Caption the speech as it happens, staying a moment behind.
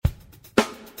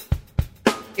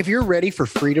If you're ready for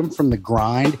freedom from the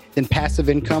grind, then passive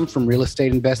income from real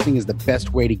estate investing is the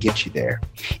best way to get you there.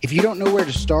 If you don't know where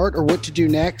to start or what to do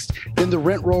next, then the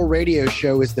Rent Roll Radio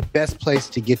Show is the best place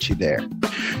to get you there.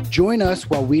 Join us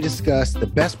while we discuss the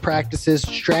best practices,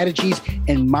 strategies,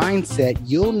 and mindset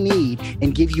you'll need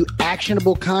and give you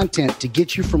actionable content to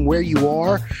get you from where you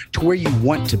are to where you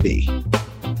want to be.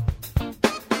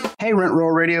 Hey, Rent Roll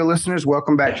Radio listeners,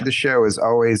 welcome back to the show. As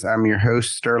always, I'm your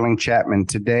host, Sterling Chapman.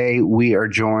 Today, we are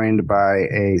joined by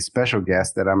a special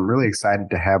guest that I'm really excited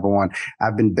to have on.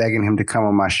 I've been begging him to come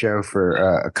on my show for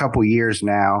a couple years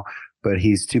now, but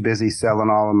he's too busy selling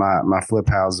all of my flip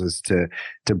houses to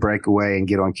break away and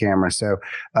get on camera. So,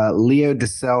 Leo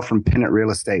Desselle from Pennant Real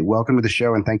Estate, welcome to the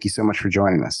show, and thank you so much for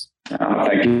joining us.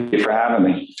 Thank you for having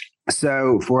me.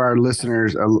 So for our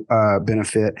listeners'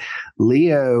 benefit,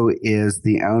 Leo is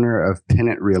the owner of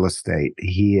Pennant Real Estate.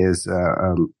 He is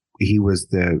he was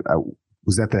that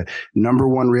the number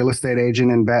one real estate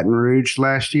agent in Baton Rouge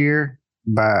last year?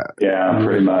 Yeah,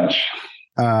 pretty much.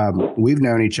 We've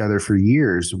known each other for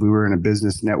years. We were in a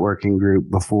business networking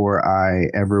group before I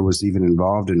ever was even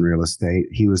involved in real estate.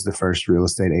 He was the first real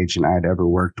estate agent I'd ever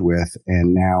worked with,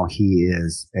 and now he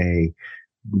is a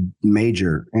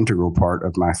major integral part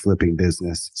of my flipping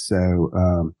business. So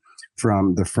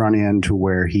from the front end to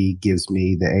where he gives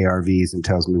me the ARVs and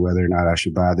tells me whether or not I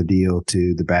should buy the deal,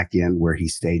 to the back end where he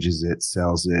stages it,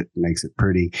 sells it, makes it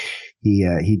pretty,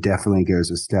 he definitely goes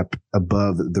a step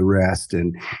above the rest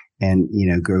and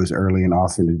goes early and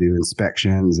often to do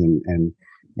inspections and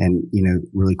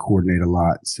really coordinate a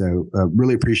lot. So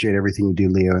really appreciate everything you do,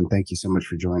 Leo, and thank you so much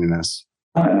for joining us.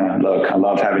 Look, I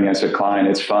love having you as a client.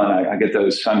 It's fun. I get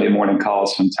those Sunday morning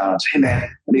calls sometimes. Hey, man, I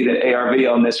need an ARV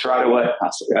on this right away. I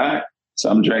was like, all right.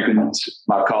 So I'm drinking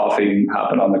my coffee,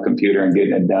 hopping on the computer and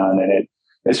getting it done. And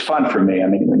it's fun for me. I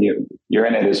mean, when you're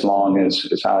in it as long as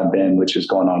I've been, which is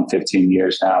going on 15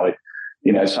 years now,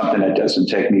 it's something that doesn't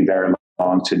take me very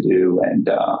long to do, and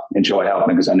enjoy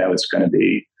helping because I know it's going to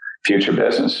be future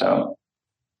business. So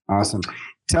awesome.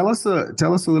 Tell us a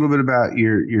little bit about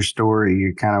your story,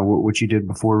 your kind of what you did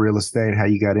before real estate, how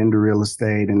you got into real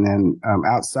estate, and then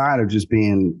outside of just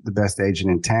being the best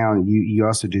agent in town, you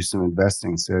also do some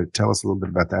investing. So tell us a little bit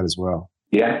about that as well.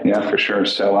 Yeah, for sure.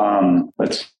 So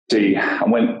let's see.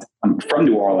 I'm from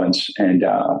New Orleans and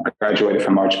graduated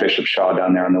from Archbishop Shaw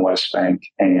down there on the West Bank,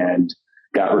 and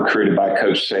got recruited by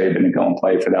Coach Saban to go and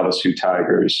play for the LSU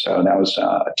Tigers. So that was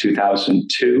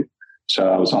 2002. So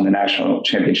I was on the national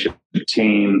championship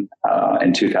team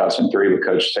in 2003 with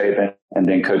Coach Saban. And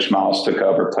then Coach Miles took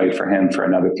over, played for him for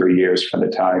another 3 years for the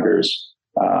Tigers.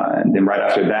 And then right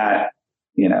after that,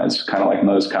 it's kind of like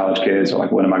most college kids are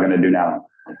like, what am I going to do now?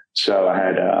 So I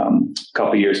had a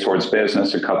couple of years towards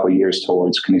business, a couple of years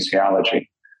towards kinesiology.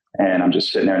 And I'm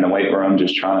just sitting there in the weight room,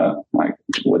 just trying to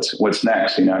what's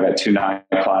next? I got 2 night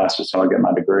classes, so I get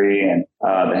my degree. And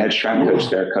the head strength coach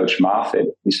there, Coach Moffitt,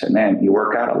 he said, man, you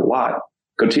work out a lot.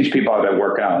 Go teach people how to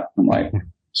work out. I'm like,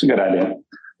 it's a good idea.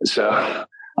 So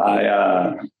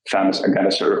I got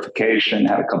a certification,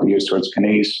 had a couple of years towards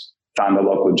kines, found a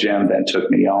local gym that took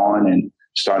me on and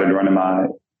started running my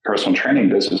personal training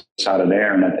business out of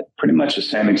there. And at pretty much the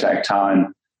same exact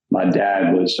time, my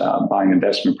dad was buying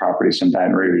investment properties in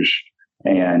Baton Rouge,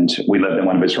 and we lived in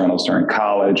one of his rentals during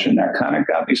college, and that kind of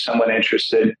got me somewhat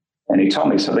interested. And he told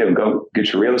me, so Leo, go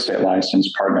get your real estate license,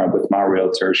 partner up with my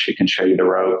realtor. She can show you the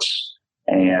ropes,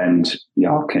 and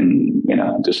y'all can,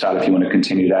 decide if you want to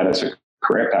continue that as a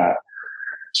career path.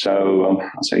 So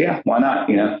I said, yeah, why not?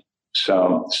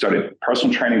 So started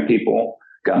personal training people,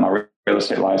 got my real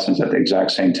estate license at the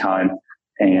exact same time,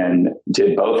 and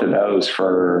did both of those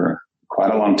for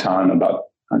quite a long time, about,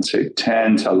 I'd say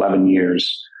 10 to 11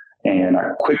 years. And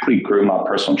I quickly grew my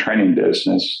personal training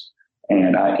business.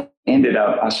 And I ended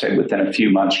up, I say within a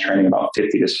few months, training about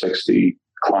 50 to 60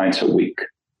 clients a week.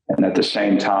 And at the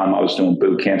same time, I was doing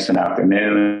boot camps in the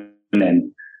afternoon.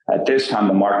 And at this time,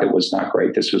 the market was not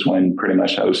great. This was when pretty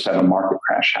much the 2007 market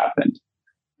crash happened.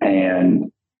 And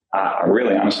I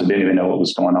really honestly didn't even know what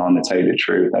was going on, to tell you the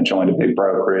truth. I joined a big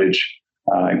brokerage.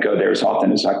 I'd go there as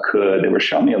often as I could. They were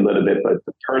showing me a little bit, but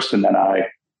the person that I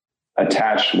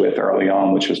attached with early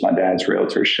on, which was my dad's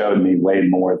realtor, showed me way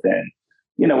more than,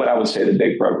 what I would say the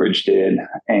big brokerage did.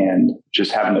 And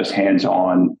just having those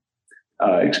hands-on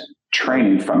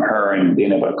training from her and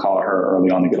being able to call her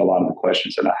early on to get a lot of the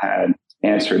questions that I had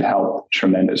answered helped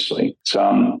tremendously.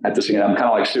 So at the scene, I'm kind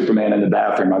of like Superman in the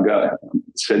bathroom. I'm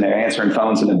sitting there answering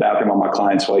phones in the bathroom while my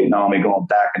clients waiting on me, going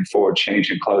back and forth,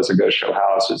 changing clothes to go show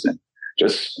houses, and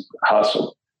just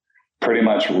hustle. Pretty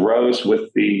much rose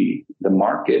with the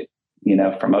market,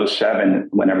 from 2007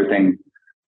 when everything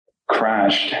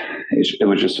crashed, it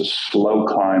was just a slow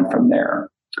climb from there.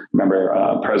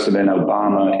 Remember, President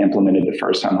Obama implemented the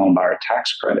first-time homebuyer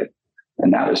tax credit,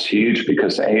 and that was huge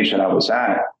because the age that I was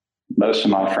at, most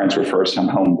of my friends were first-time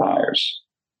home buyers.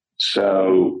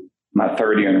 So my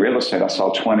third year in real estate, I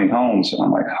saw 20 homes, and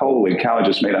I'm like, holy cow, I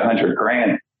just made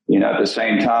 $100,000. At the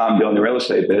same time doing the real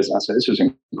estate business, I said, this is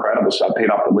incredible. So I paid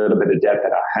off a little bit of debt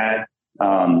that I had,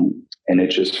 and it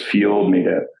just fueled me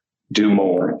to do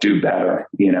more, do better,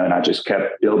 and I just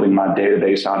kept building my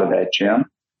database out of that gym,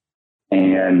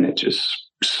 and it just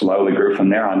slowly grew from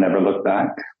there. I never looked back.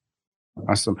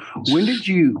 Awesome. When did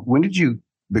you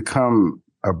become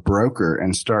a broker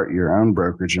and start your own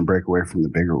brokerage and break away from the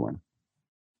bigger one?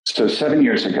 So 7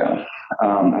 years ago,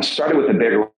 I started with the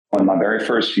bigger one my very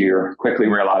first year, quickly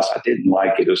realized I didn't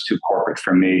like it. It was too corporate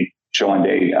for me. Joined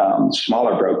a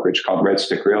smaller brokerage called Red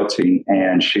Stick Realty,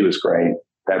 and she was great.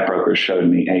 That broker showed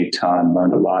me a ton,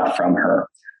 learned a lot from her.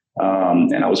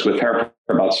 And I was with her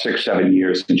for about 6-7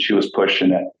 years, and she was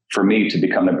pushing it for me to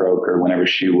become the broker whenever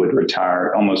she would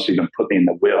retire, almost even put me in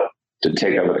the will to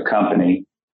take over the company.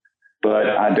 But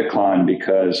I declined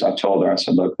because I told her, I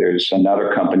said, look, there's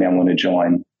another company I want to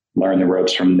join, learn the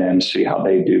ropes from them, see how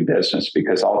they do business,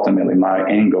 because ultimately my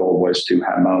end goal was to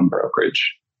have my own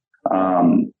brokerage.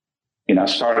 I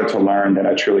started to learn that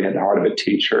I truly had the heart of a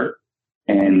teacher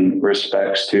in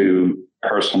respects to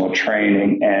personal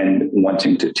training and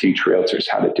wanting to teach realtors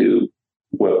how to do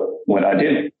what I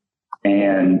did.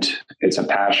 And it's a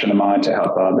passion of mine to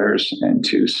help others and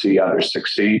to see others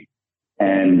succeed.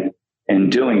 And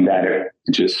in doing that,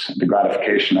 the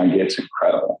gratification I get is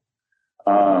incredible.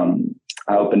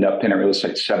 I opened up Pennant Real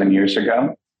Estate 7 years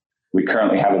ago. We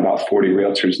currently have about 40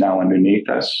 realtors now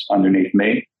underneath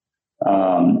me.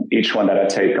 Each one that I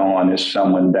take on is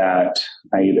someone that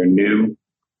I either knew,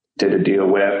 did a deal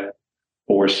with,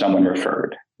 or someone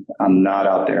referred. I'm not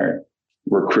out there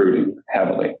recruiting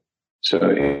heavily. So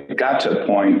it got to a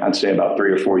point, I'd say about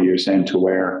 3 or 4 years into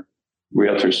where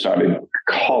realtors started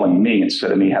calling me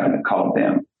instead of me having to call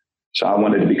them. So I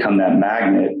wanted to become that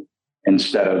magnet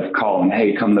instead of calling,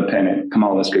 hey, come to Pennant, come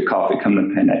on, let's get coffee, come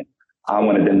to Pennant. I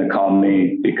wanted them to call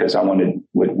me because I wanted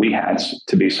what we had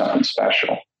to be something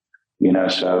special,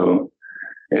 so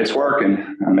it's working.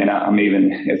 I mean,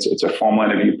 it's a formal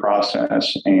interview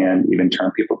process, and even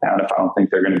turn people down if I don't think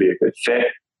they're going to be a good fit.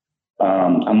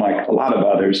 I'm like a lot of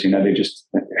others,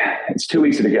 it's too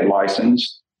easy to get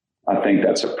licensed. I think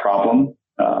that's a problem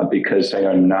because they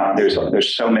are not,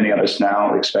 there's so many of us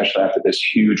now, especially after this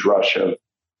huge rush of,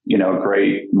 a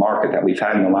great market that we've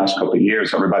had in the last couple of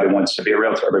years. Everybody wants to be a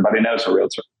realtor. Everybody knows a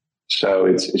realtor. So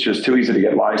it's just too easy to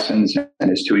get licensed,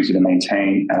 and it's too easy to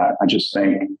maintain. And I just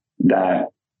think that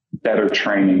better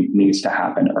training needs to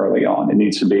happen early on. It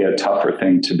needs to be a tougher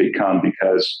thing to become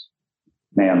because,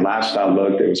 man, last I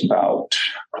looked, there was about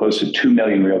close to 2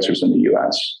 million realtors in the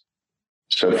U.S.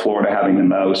 So Florida having the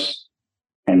most,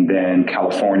 and then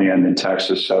California, and then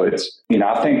Texas. So it's,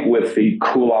 I think with the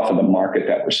cool off of the market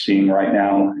that we're seeing right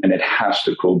now, and it has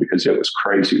to cool because it was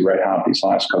crazy red hot these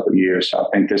last couple of years. So I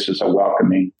think this is a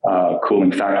welcoming,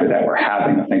 cooling factor that we're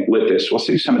having. I think with this, we'll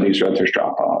see some of these realtors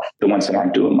drop off, the ones that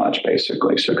aren't doing much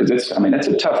basically. So because it's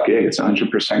a tough gig. It's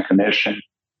 100% commission.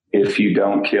 If you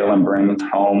don't kill and bring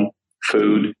home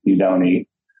food, you don't eat.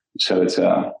 So it's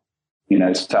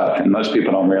it's tough. And most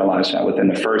people don't realize that within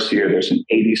the first year, there's an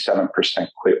 87%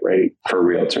 quit rate for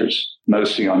realtors,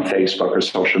 mostly on Facebook or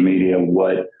social media,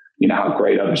 how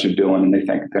great others are doing. And they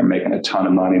think they're making a ton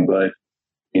of money, but,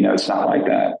 it's not like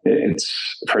that.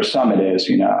 For some it is,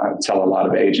 I tell a lot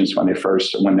of agents when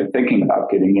they're thinking about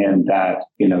getting in that,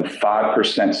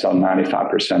 5% sell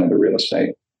 95% of the real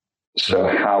estate. So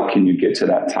how can you get to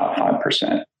that top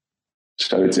 5%?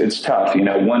 So it's tough.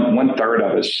 One third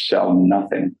of us sell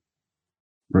nothing.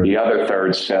 Right. The other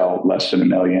third sell less than $1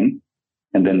 million.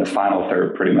 And then the final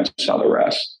third pretty much sell the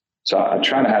rest. So I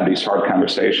try to have these hard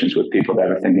conversations with people that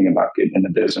are thinking about getting in the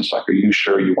business. Like, are you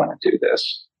sure you want to do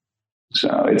this?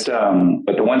 So it's,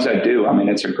 but the ones that do,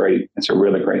 it's a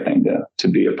really great thing to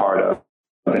be a part of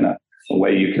in a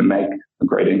way you can make a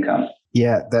great income.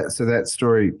 Yeah, that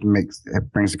story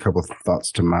brings a couple of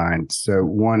thoughts to mind. So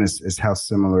one is how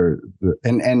similar,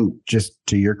 and just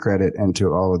to your credit and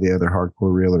to all of the other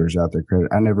hardcore realtors out there credit,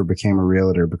 I never became a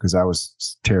realtor because I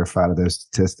was terrified of those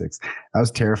statistics. I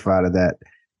was terrified of that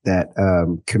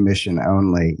commission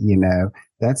only.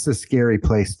 That's a scary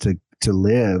place to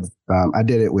live. I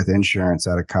did it with insurance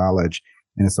out of college,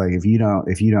 and it's like if you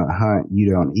don't hunt,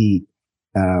 you don't eat.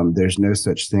 There's no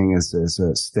such thing as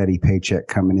a steady paycheck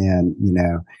coming in,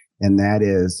 And that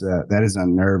is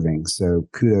unnerving. So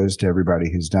kudos to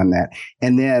everybody who's done that.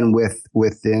 And then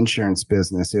with the insurance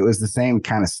business, it was the same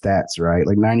kind of stats, right?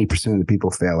 Like 90% of the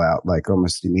people fail out like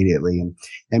almost immediately.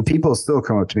 And people still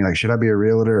come up to me like, should I be a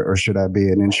realtor or should I be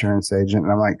an insurance agent?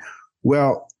 And I'm like,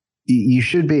 well, you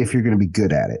should be if you're going to be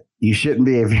good at it. You shouldn't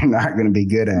be if you're not going to be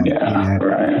good at it.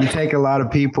 Right. You take a lot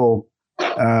of people,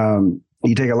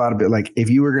 like if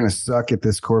you were going to suck at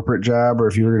this corporate job or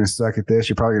if you were going to suck at this,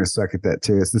 you're probably going to suck at that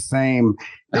too. It's the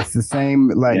same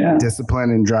like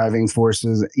discipline and driving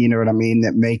forces, you know what I mean,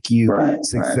 that make you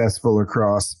successful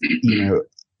across,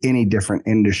 any different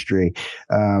industry.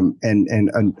 And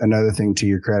another thing to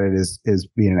your credit is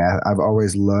being I've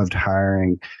always loved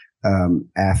hiring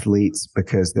athletes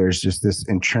because there's just this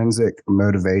intrinsic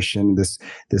motivation, this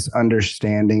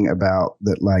understanding about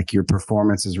that, like your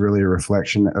performance is really a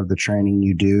reflection of the training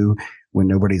you do when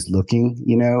nobody's looking,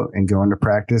 and going to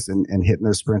practice and hitting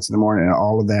those sprints in the morning and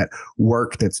all of that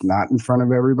work that's not in front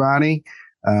of everybody.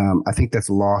 I think that's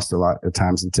lost a lot of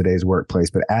times in today's workplace,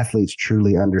 but athletes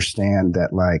truly understand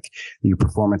that like your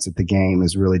performance at the game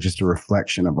is really just a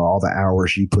reflection of all the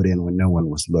hours you put in when no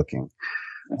one was looking.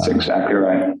 That's exactly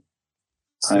right.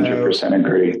 100%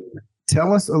 agree.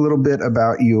 Tell us a little bit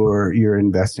about your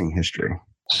investing history.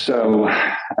 So,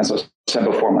 as I said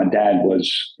before, my dad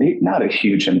was not a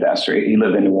huge investor. He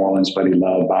lived in New Orleans, but he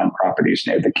loved buying properties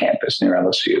near the campus, near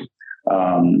LSU.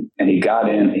 And he got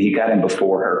in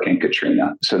before Hurricane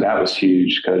Katrina. So that was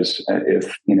huge because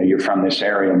if you're from this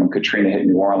area, when Katrina hit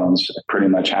New Orleans, pretty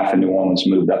much half of New Orleans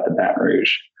moved up to Baton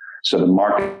Rouge. So the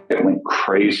market went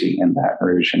crazy in Baton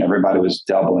Rouge, and everybody was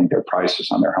doubling their prices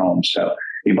on their homes. So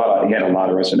he had a lot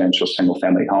of residential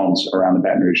single-family homes around the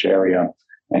Baton Rouge area,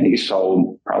 and he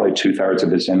sold probably 2/3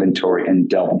 of his inventory and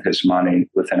doubled his money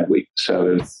within a week. So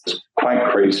it was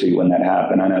quite crazy when that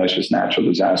happened. I know it's just natural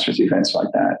disasters, events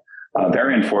like that.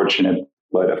 Very unfortunate,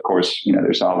 but of course,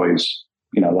 there's always,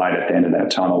 light at the end of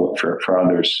that tunnel for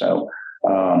others. So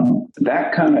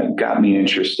that kind of got me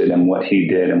interested in what he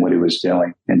did and what he was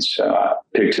doing. And so I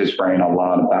picked his brain a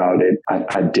lot about it.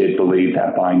 I did believe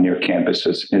that buying near campus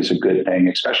is a good thing,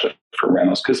 especially for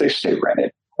rentals, because they stay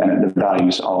rented and the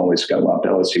values always go up.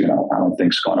 LSU, I don't think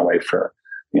it's going away for,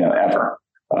 ever.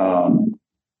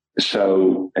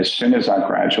 So as soon as I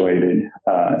graduated,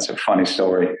 it's a funny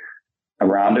story.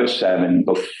 Around 2007,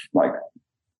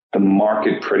 the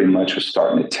market pretty much was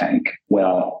starting to tank.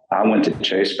 Well, I went to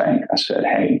Chase Bank. I said,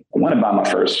 hey, I want to buy my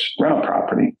first rental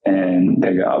property. And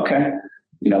they go, okay,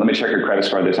 let me check your credit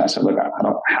score. And I said, look, I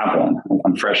don't have one.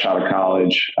 I'm fresh out of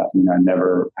college. I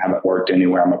haven't worked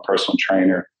anywhere. I'm a personal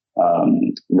trainer,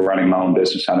 running my own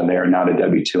business out of there, not a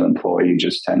W-2 employee,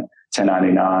 just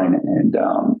 1099. And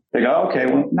they go, okay,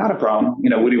 well, not a problem.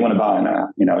 What do you want to buy?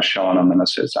 And showing them, and I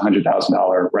said, it's a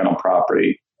 $100,000 rental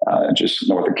property. Just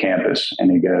north of campus. And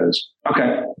he goes,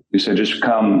 okay. He said, just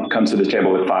come to the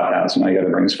table with 5,000. I got to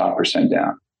bring this 5%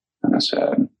 down. And I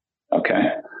said, okay.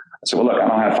 I said, well, look, I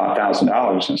don't have $5,000. And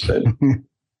I said,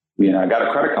 I got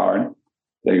a credit card.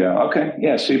 They go, okay,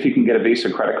 yeah, see if you can get a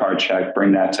Visa credit card check,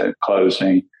 bring that to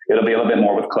closing. It'll be a little bit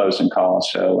more with closing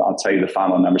costs. So I'll tell you the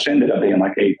final numbers. It ended up being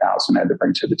like 8,000 I had to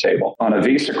bring to the table. On a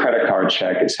Visa credit card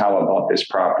check is how I bought this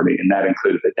property. And that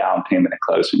included the down payment and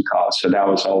closing costs. So that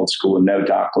was old school, no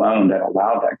doc loan that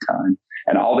allowed that kind.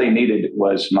 And all they needed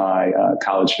was my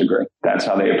college degree. That's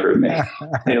how they approved me.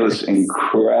 It was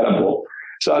incredible.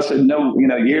 So I said, no,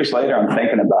 years later, I'm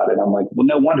thinking about it. I'm like, well,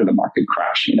 no wonder the market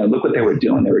crashed. Look what they were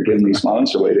doing. They were giving these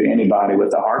loans away to anybody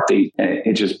with a heartbeat. And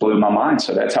it just blew my mind.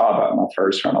 So that's how I bought my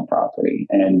first rental property.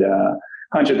 And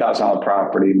 $100,000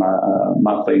 property, my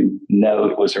monthly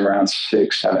note was around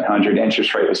 $600-700.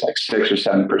 Interest rate was like 6 or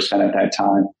 7% at that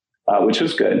time, which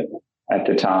was good at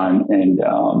the time. And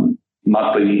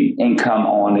monthly income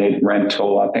on it,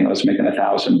 rental, I think I was making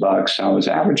 $1,000. So I was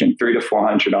averaging $300 to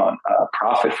 $400 on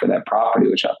profit for that property,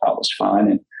 which I thought was fine,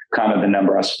 and kind of the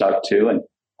number I stuck to. And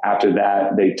after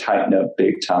that, they tightened up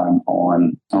big time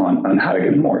on how to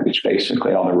get a mortgage.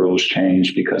 Basically, all the rules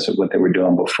changed because of what they were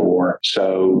doing before.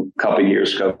 So a couple of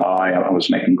years go by, I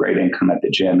was making great income at the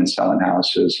gym and selling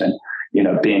houses. And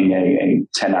being a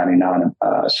 1099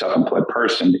 self-employed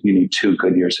person, you need 2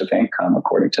 good years of income,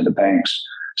 according to the banks.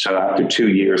 So after 2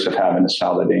 years of having a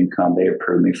solid income, they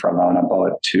approved me for a loan. I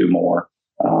bought 2 more.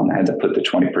 I had to put the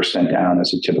 20% down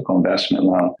as a typical investment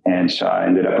loan. And so I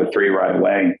ended up with 3 right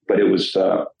away. But it was,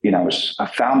 I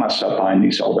found myself buying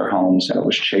these older homes and I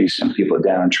was chasing people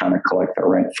down, trying to collect their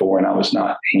rent for. And I was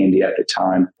not handy at the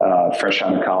time. Fresh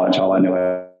out of college, all I knew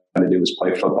how to do was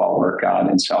play football, work out,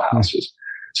 and sell houses.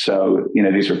 So,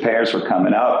 these repairs were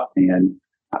coming up, and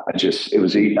it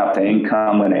was eating up the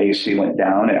income when AC went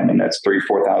down. I mean, that's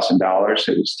 $3,000-$4,000.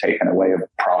 It was taken away of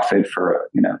profit for,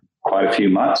 quite a few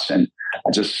months. And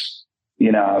I just,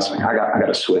 I was like, I got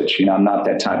to switch. I'm not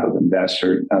that type of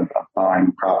investor of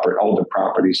buying older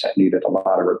properties that needed a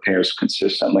lot of repairs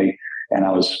consistently. And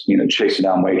I was, chasing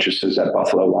down waitresses at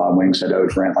Buffalo Wild Wings that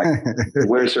owed rent. Like,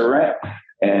 where's the rent?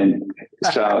 And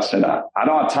so I said, I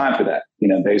don't have time for that.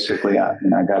 Basically, I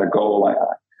got a goal.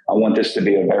 I want this to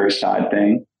be a very side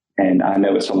thing. And I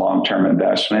know it's a long-term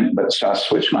investment, but so I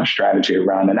switched my strategy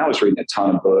around, and I was reading a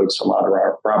ton of books, a lot of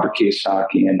Robert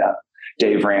Kiyosaki and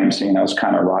Dave Ramsey, and I was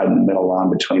kind of riding the middle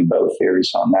line between both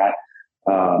theories on that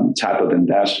type of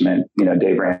investment.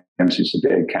 Dave Ramsey's a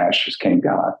big cash is king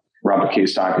guy. Robert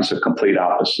Kiyosaki is a complete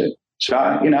opposite. So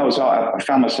I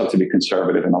found myself to be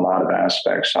conservative in a lot of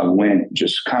aspects. I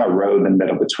just kind of rode the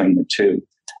middle between the two,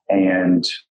 and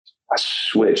I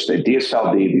switched. The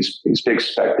DSLD, these big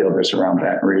spec builders around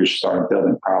Baton Rouge started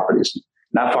building properties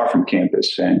not far from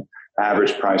campus, and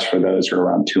average price for those were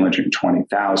around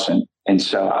 $220,000. And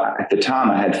so at the time,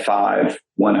 I had 5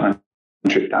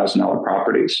 $100,000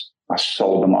 properties. I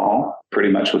sold them all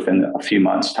pretty much within a few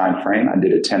months time frame. I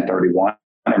did a 1031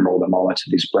 and rolled them all into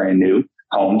these brand new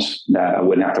homes that I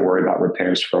wouldn't have to worry about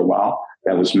repairs for a while.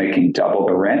 That was making double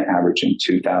the rent, averaging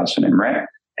 $2,000 in rent.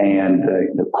 And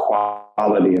the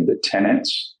quality of the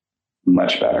tenants,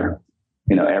 much better.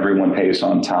 Everyone pays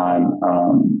on time,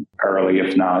 early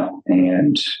if not,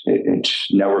 and it's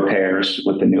no repairs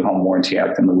with the new Home Warranty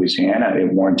Act in Louisiana.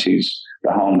 It warranties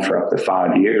the home for up to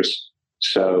 5 years.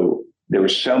 So there were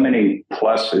so many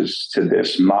pluses to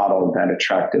this model that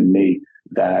attracted me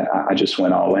that I just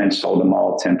went all in, sold them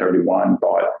all 1031,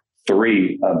 bought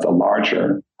 3 of the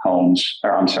larger homes,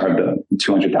 the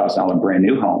 $200,000 brand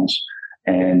new homes.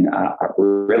 And I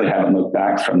really haven't looked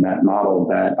back from that model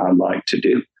that I like to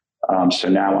do. So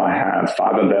now I have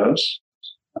 5 of those,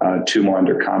 2 more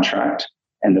under contract,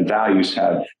 and the values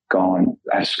have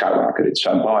skyrocketed.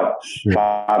 So I bought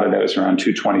 5 of those around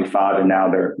 225, and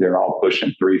now they're all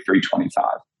pushing 325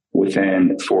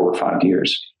 within 4 or 5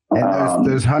 years. And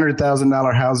those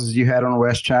 $100,000 houses you had on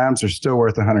West Chimes are still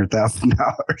worth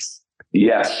 $100,000.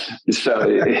 Yes. So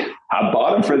I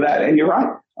bought them for that. And you're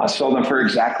right. I sold them for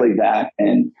exactly that.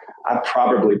 And I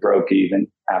probably broke even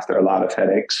after a lot of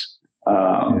headaches,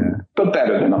 but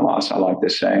better than a loss, I like to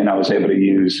say. And I was able to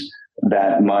use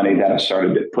that money that I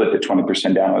started to put the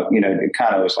 20% down. It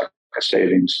kind of was like a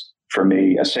savings for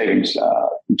me, a savings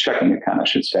checking account, I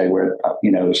should say, where,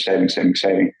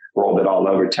 saving, rolled it all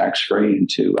over tax-free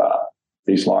into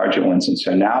these larger ones. And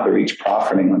so now they're each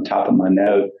profiting on top of my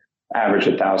note, average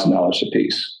 $1,000 a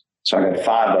piece. So I got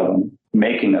 5 of them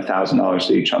making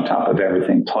 $1,000 each on top of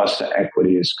everything. Plus the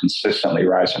equity is consistently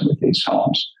rising with these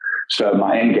homes. So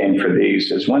my end game for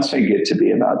these is once they get to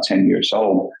be about 10 years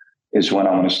old is when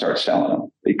I want to start selling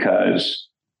them, because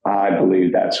I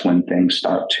believe that's when things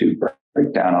start to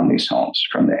break down on these homes,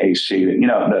 from the AC,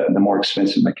 the more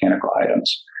expensive mechanical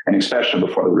items. And especially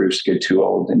before the roofs get too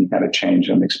old and you got to change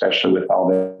them, especially with all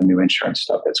the new insurance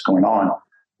stuff that's going on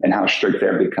and how strict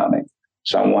they're becoming.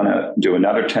 So I want to do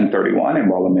another 1031 and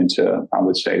roll them into, I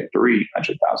would say,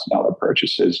 $300,000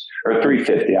 purchases, or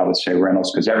 $350, I would say,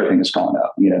 rentals, because everything has gone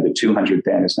up. The 200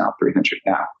 then is now 300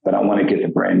 now. But I want to get the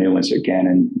brand new ones again,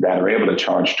 and that are able to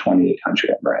charge 2,800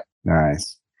 at rent.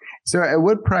 Nice. So at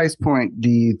what price point do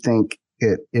you think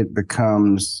it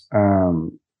becomes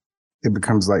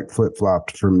like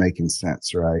flip-flopped for making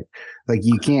sense, right? Like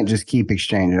you can't just keep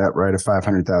exchanging it up, right? A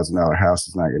 $500,000 house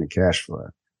is not going to cash flow.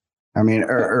 I mean,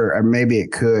 or maybe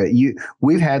it could.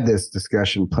 We've had this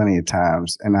discussion plenty of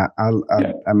times, and I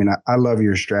love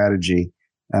your strategy.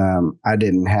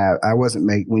 I wasn't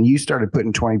making, when you started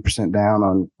putting 20%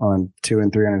 down on $200,000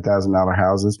 and $300,000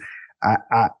 houses.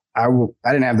 I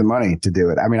didn't have the money to do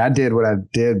it. I mean, I did what I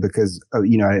did because I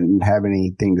didn't have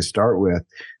anything to start with,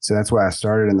 so that's why I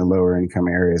started in the lower income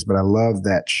areas. But I love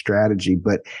that strategy.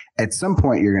 But at some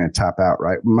point, you're going to top out,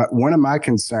 right? One of my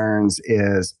concerns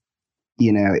is,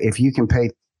 if you can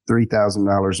pay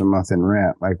 $3,000 a month in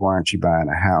rent, like, why aren't you buying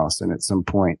a house? And at some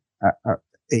point,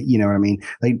 you know what I mean?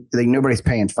 Like nobody's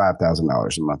paying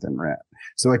 $5,000 a month in rent.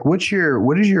 So like, what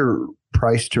is your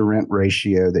price to rent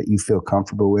ratio that you feel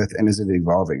comfortable with? And is it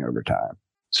evolving over time?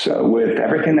 So with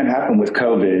everything that happened with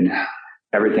COVID,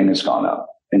 everything has gone up.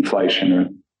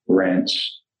 Inflation,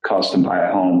 rents, cost to buy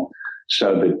a home.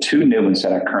 So the 2 new ones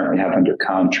that I currently have under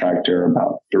contract are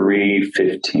about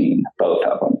 $315, both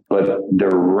of them. But the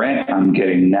rent I'm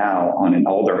getting now on an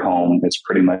older home that's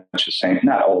pretty much the same,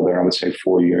 not older, I would say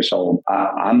 4 years old.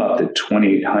 I'm up to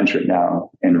 $2,800 now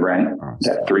in rent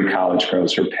that 3 college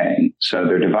girls are paying. So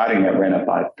they're dividing that rent up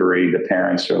by 3. The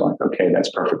parents are like, okay, that's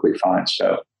perfectly fine.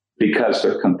 So because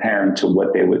they're comparing to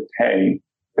what they would pay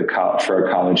for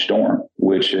a college dorm,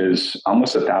 which is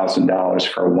almost $1,000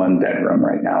 for a 1-bedroom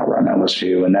right now around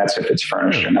LSU. And that's if it's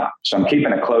furnished or not. So I'm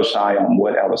keeping a close eye on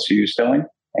what LSU is doing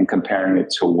and comparing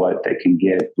it to what they can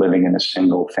get living in a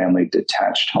single family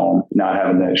detached home, not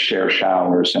having to share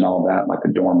showers and all that like a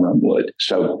dorm room would.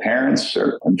 So parents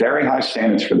are very high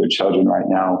standards for their children right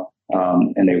now.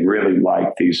 And they really like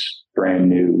these brand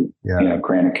new,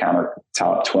 granite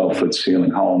countertop, 12-foot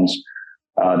ceiling homes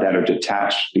that are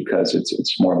detached because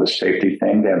it's more of a safety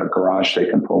thing. They have a garage they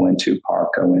can pull into, park,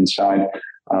 go inside.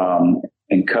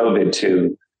 In COVID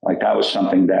too, like that was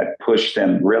something that pushed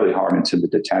them really hard into the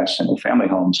detached single family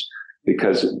homes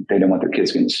because they didn't want their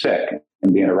kids getting sick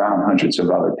and being around hundreds of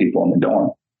other people in the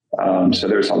dorm. So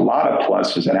there's a lot of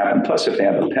pluses that happen. Plus, if they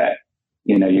have a pet,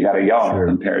 you got a yard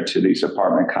compared to these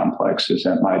apartment complexes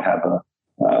that might have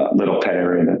a little pet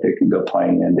area that they can go play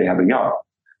in. They have a yard.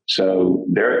 So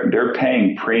they're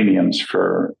paying premiums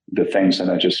for the things that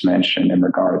I just mentioned in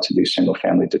regard to these single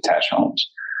family detached homes.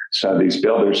 So these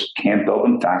builders can't build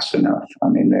them fast enough. I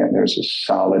mean, there's a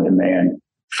solid demand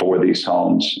for these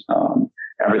homes.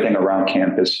 Everything around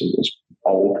campus is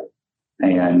old,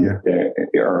 and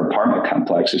they're apartment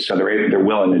complexes. So they're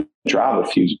willing to drive a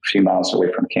few miles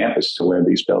away from campus to where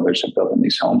these builders are building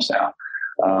these homes now.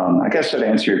 I guess to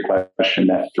answer your question,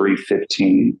 that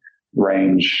 315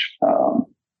 range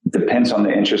depends on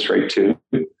the interest rate too.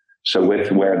 So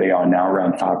with where they are now,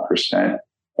 around 5%.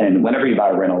 And whenever you buy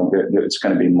a rental, it's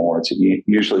going to be more. It's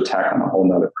usually tack on a whole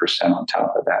nother percent on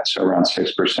top of that. So around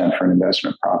 6% for an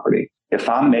investment property. If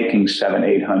I'm making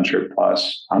 700-800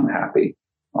 plus, I'm happy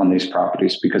on these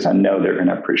properties because I know they're going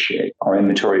to appreciate. Our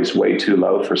inventory is way too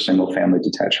low for single family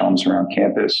detached homes around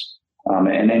campus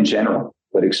and in general,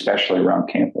 but especially around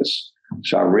campus.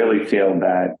 So I really feel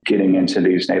that getting into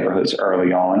these neighborhoods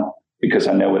early on, because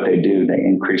I know what they do, they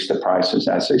increase the prices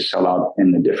as they sell out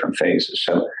in the different phases.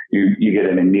 So you get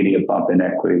an immediate bump in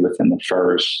equity within the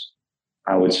first,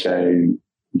 I would say,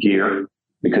 year,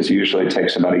 because usually it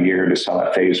takes about a year to sell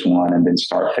at phase 1 and then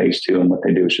start phase 2. And what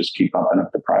they do is just keep bumping up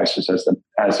the prices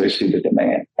as they see the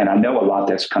demand. And I know a lot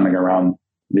that's coming around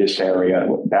this area.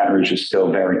 Baton Rouge is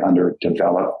still very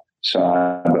underdeveloped. So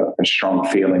I have a strong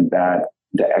feeling that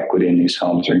the equity in these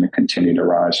homes are going to continue to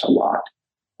rise a lot.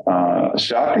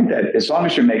 So I think that as long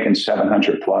as you're making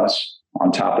 700 plus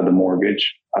on top of the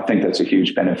mortgage, I think that's a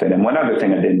huge benefit. And one other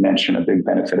thing I didn't mention, a big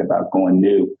benefit about going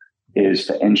new, is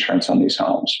the insurance on these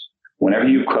homes. Whenever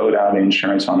you quote out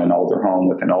insurance on an older home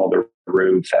with an older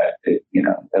roof,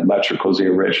 electrical is the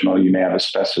original, you may have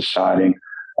asbestos siding,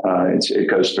 it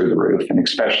goes through the roof. And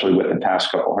especially with the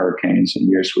past couple hurricanes and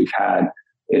years we've had,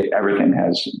 everything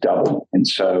has doubled. And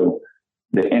so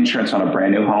the insurance on a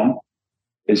brand new home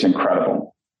is incredible.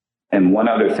 And one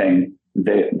other thing,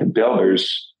 the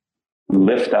builders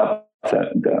lift up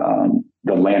the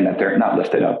land that they're not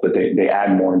lifted up, but they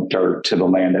add more dirt to the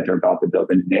land that they're about to build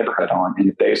a neighborhood on.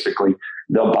 And basically,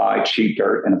 they'll buy cheap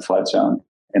dirt in a flood zone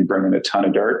and bring in a ton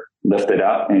of dirt, lift it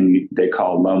up, and they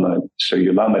call loam it. So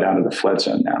you loam it out of the flood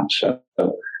zone now. So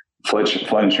flood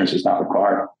insurance is not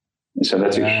required. And so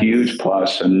that's a huge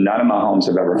plus. So none of my homes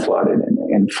have ever flooded,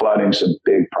 and flooding is a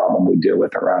big problem we deal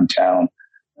with around town.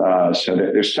 So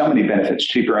there's so many benefits.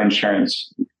 Cheaper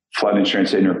insurance, flood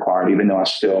insurance isn't required, even though I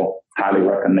still highly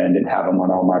recommend and have them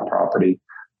on all my property.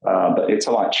 But it's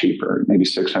a lot cheaper, maybe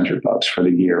 $600 for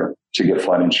the year to get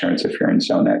flood insurance if you're in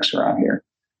Zone X around here.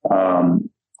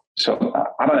 So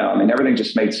I don't know. I mean, everything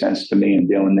just made sense to me in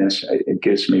doing this. It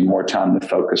gives me more time to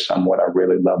focus on what I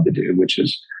really love to do, which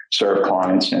is serve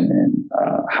clients and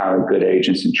hire good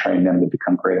agents and train them to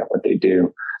become great at what they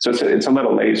do. So it's a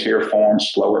little lazier form,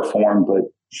 slower form, but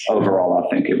overall, I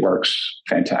think it works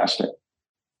fantastic.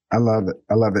 I love it.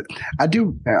 I love it. I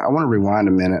want to rewind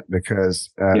a minute because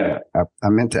I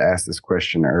meant to ask this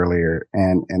question earlier,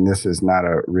 and this is not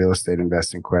a real estate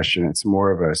investing question. It's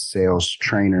more of a sales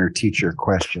trainer teacher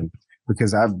question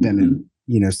because I've been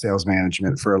in sales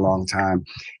management for a long time,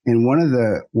 and one of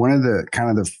the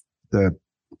kind of the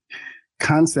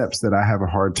concepts that I have a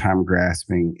hard time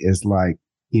grasping is like,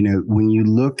 when you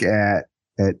look at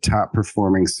top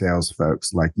performing sales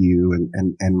folks like you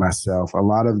and myself, a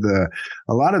lot of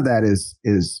that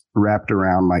is wrapped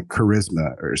around like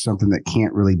charisma or something that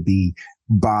can't really be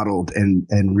bottled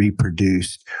and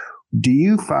reproduced. Do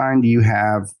you find you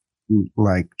have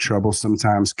like trouble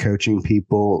sometimes coaching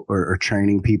people or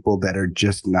training people that are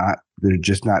just not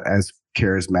as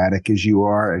charismatic as you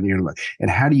are, and you're like, and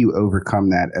how do you overcome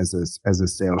that as a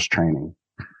sales training?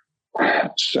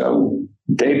 So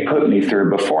they put me through,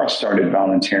 before I started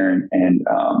volunteering and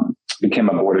became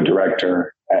a board of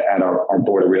director at our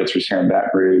board of realtors here in Baton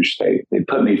Rouge. They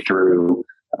put me through,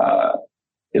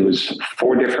 it was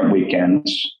 4 different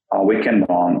weekends, all weekend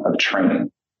long, of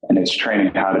training. And it's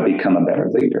training how to become a better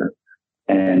leader.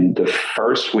 And the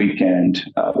first weekend,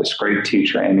 this great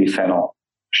teacher, Amy Fennell,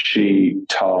 she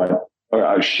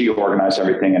organized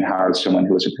everything and hired someone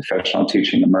who was a professional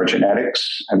teaching emergenetics.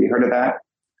 Have you heard of that?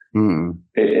 Mm.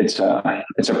 It's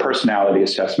a personality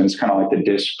assessment. It's kind of like the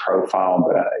DISC profile,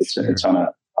 but it's on a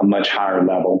much higher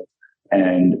level.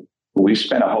 And we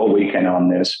spent a whole weekend on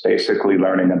this, basically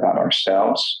learning about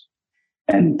ourselves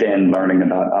and then learning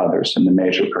about others and the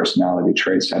major personality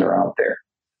traits that are out there.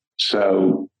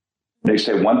 So they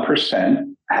say 1%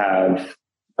 have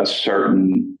a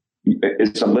certain,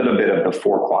 it's a little bit of the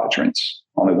 4 quadrants.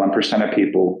 Only 1% of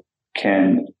people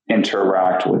can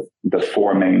interact with the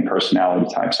 4 main personality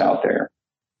types out there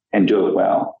and do it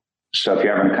well. So if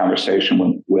you're having a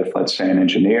conversation with let's say, an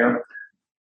engineer,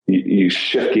 you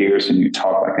shift gears and you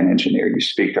talk like an engineer. You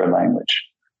speak their language.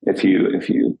 If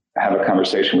you have a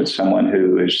conversation with someone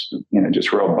who is,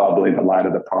 just real bubbly, the light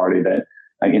of the party, that,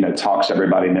 talks,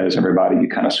 everybody knows everybody, you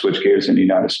kind of switch gears and you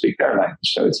know how to speak their language.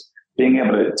 So it's being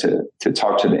able to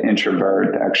talk to the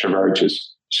introvert, the extrovert,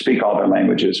 just speak all their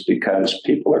languages, because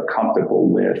people are comfortable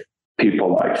with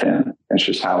people like them. That's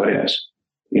just how it is.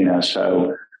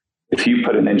 So if you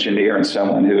put an engineer and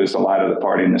someone who is the light of the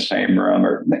party in the same room,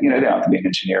 or, they don't have to be an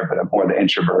engineer, but more the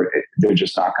introvert, they're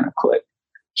just not going to click.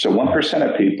 So 1%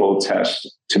 of people test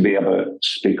to be able to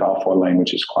speak all 4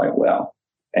 languages quite well.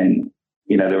 And,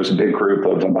 there was a big group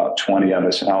of about 20 of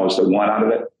us, and I was the one out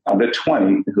of the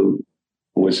 20 who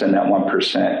was in that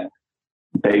 1%.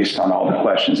 Based on all the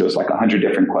questions, it was like 100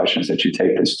 different questions that you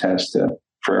take this test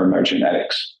for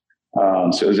emergenetics.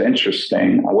 So it was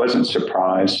interesting. I wasn't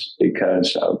surprised,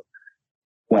 because of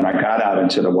when I got out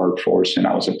into the workforce and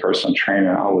I was a personal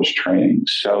trainer, I was training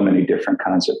so many different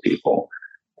kinds of people,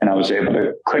 and I was able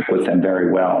to click with them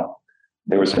very well.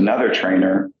 There was another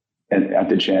trainer at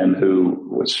the gym who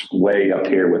was way up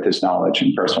here with his knowledge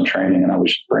in personal training, and I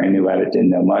was brand new at it,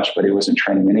 didn't know much, but he wasn't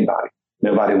training anybody.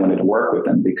 Nobody wanted to work with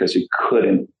him because he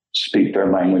couldn't speak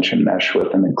their language and mesh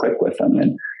with them and click with them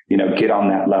and, get on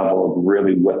that level of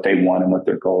really what they want and what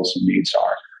their goals and needs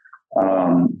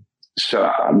are. So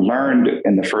I learned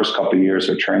in the first couple of years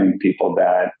of training people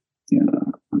that,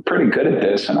 I'm pretty good at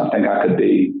this, and I think I could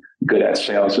be good at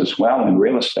sales as well in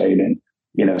real estate, and,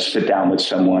 sit down with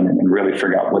someone and really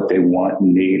figure out what they want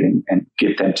and need and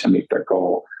get them to meet their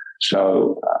goal.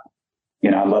 So,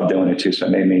 I love doing it too. So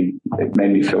it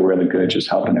made me feel really good, just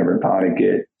helping everybody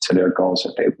get to their goals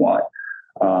that they want.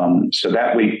 So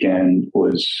that weekend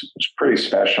was pretty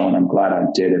special, and I'm glad I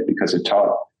did it, because it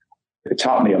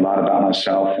taught me a lot about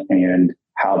myself and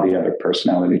how the other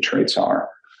personality traits are.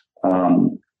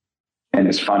 And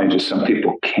it's funny, just some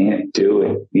people can't do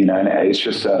it,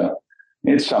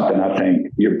 and it's something I think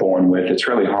you're born with. It's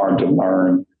really hard to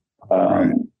learn.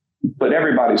 But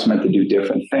everybody's meant to do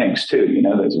different things too.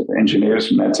 There's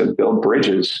engineers meant to build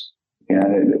bridges.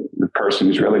 The person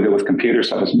who's really good with computer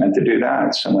stuff is meant to do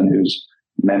that. Someone who's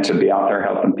meant to be out there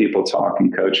helping people,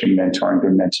 talking, coaching, mentoring,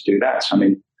 they're meant to do that. So,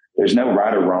 there's no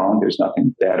right or wrong. There's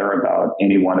nothing better about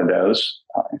any one of those.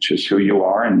 It's just who you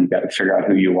are, and you got to figure out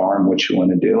who you are and what you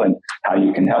want to do and how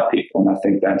you can help people. And I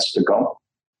think that's the goal.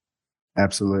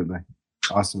 Absolutely.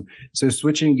 Awesome. So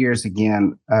switching gears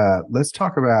again, let's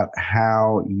talk about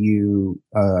how you,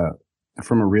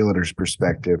 from a realtor's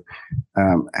perspective,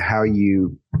 how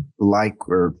you like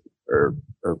or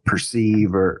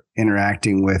perceive or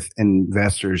interacting with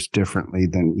investors differently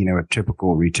than, a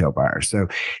typical retail buyer. So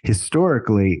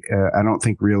historically, I don't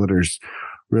think realtors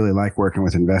really like working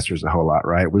with investors a whole lot,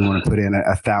 right? We want to put in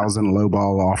 1,000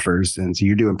 lowball offers. And so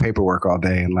you're doing paperwork all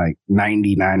day and like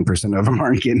 99% of them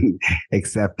aren't getting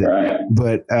accepted. Right.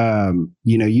 But,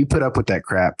 you put up with that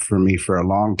crap for me for a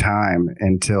long time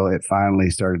until it finally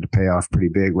started to pay off pretty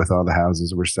big with all the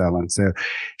houses we're selling. So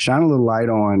shine a little light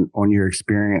on your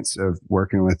experience of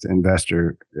working with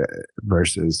investor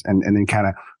versus, and then kind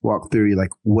of walk through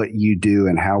like what you do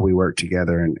and how we work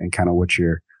together and kind of what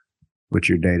your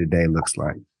day-to-day looks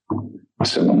like.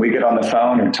 So when we get on the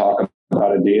phone and talk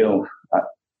about a deal,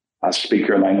 I speak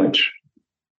your language.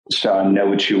 So I know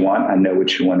what you want. I know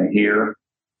what you want to hear.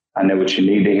 I know what you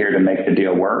need to hear to make the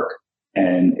deal work.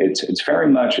 And it's very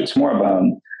much, it's more of a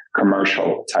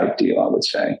commercial type deal, I would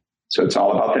say. So it's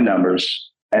all about the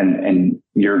numbers. and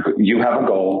you have a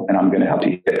goal, and I'm going to help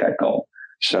you hit that goal.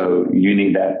 So you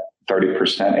need that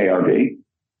 30% ARV.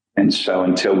 And so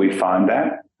until we find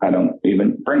that, I don't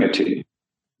even bring it to you.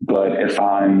 But if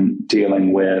I'm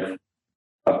dealing with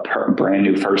a brand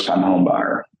new first-time home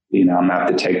buyer, I'm going to have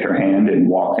to take their hand and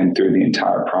walk them through the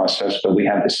entire process. But we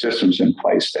have the systems in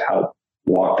place to help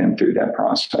walk them through that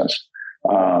process.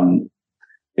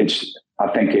 I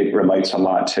think it relates a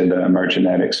lot to the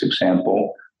emergenetics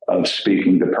example of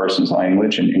speaking the person's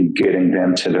language and getting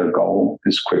them to their goal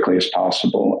as quickly as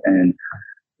possible and,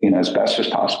 as best as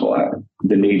possible.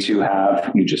 The needs you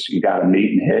have, you got to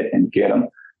meet and hit and get them.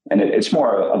 And it's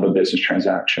more of a business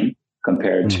transaction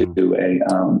compared to a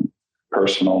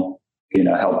personal,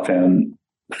 help them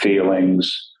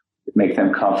feelings, make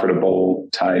them comfortable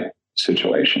type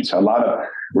situation. So a lot of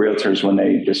realtors, when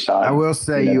they decide, I will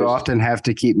say you often have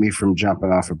to keep me from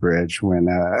jumping off a bridge when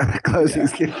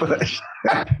closings get pushed.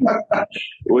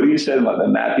 What do you say about the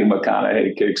Matthew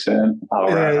McConaughey kicks in?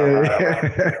 All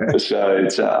right. So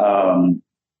it's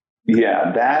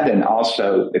that, and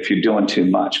also if you're doing too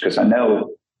much, because I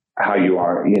know how you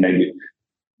are.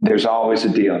 There's always a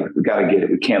deal. We got to get it.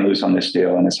 We can't lose on this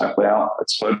deal. And it's like, well,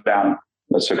 let's slow down.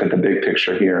 Let's look at the big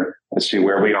picture here. Let's see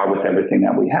where we are with everything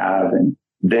that we have, and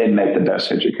then make the best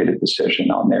educated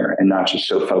decision on there, and not just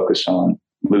so focused on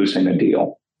losing a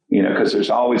deal, because there's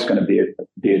always going to be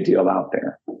a deal out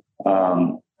there.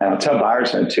 And I'll tell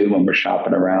buyers that too when we're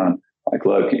shopping around. Like,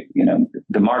 look,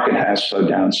 the market has slowed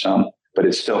down some, but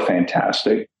it's still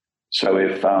fantastic. So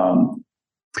if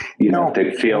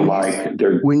they feel like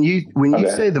they're when you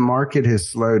say the market has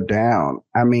slowed down,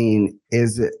 I mean,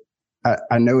 is it?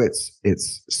 I know it's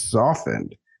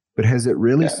softened, but has it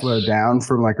really slowed down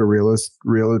from like a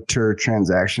realtor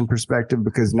transaction perspective?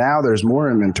 Because now there's more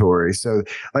inventory. So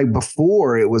like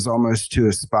before, it was almost to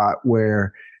a spot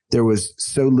where there was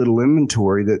so little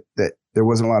inventory that there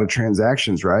wasn't a lot of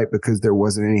transactions, right? Because there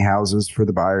wasn't any houses for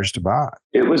the buyers to buy.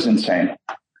 It was insane.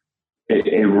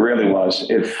 It really was.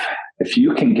 If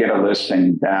you can get a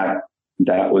listing that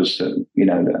was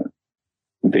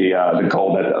the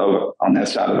goal that on that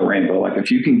side of the rainbow. Like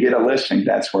if you can get a listing,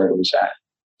 that's where it was at.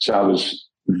 So I was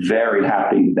very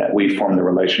happy that we formed the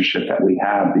relationship that we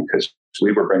have, because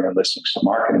we were bringing listings to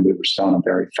market and we were selling them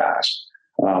very fast.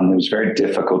 It was very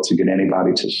difficult to get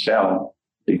anybody to sell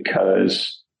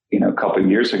because, a couple of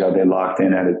years ago, they locked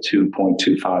in at a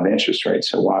 2.25 interest rate.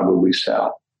 So why would we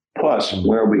sell? Plus,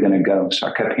 where are we going to go? So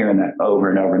I kept hearing that over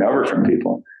and over and over from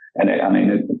people. And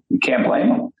you can't blame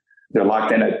them. They're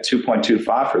locked in at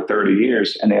 2.25 for 30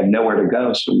 years and they have nowhere to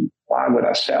go. So why would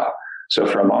I sell? So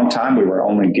for a long time, we were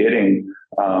only getting,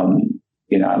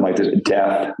 like this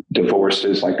death,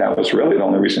 divorces, like that was really the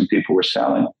only reason people were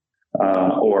selling.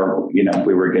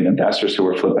 We were getting investors who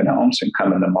were flipping homes and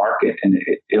coming to market. And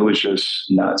it was just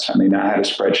nuts. I mean, I had a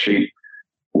spreadsheet.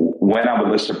 When I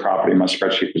would list a property, my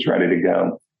spreadsheet was ready to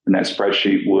go. And that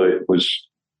spreadsheet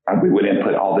we would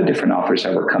input all the different offers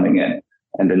that were coming in.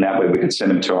 And then that way we could send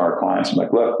them to our clients and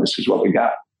like, look, this is what we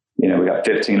got. We got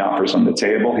 15 offers on the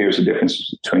table. Here's the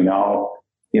difference between all.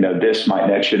 This might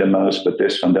net you the most, but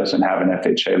this one doesn't have an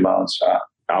FHA loan. So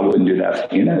I wouldn't do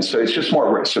that. So it's just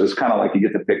more risk. So it's kind of like you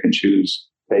get to pick and choose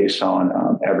based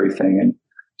on everything. And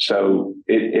so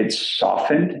it's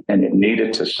softened and it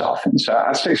needed to soften. So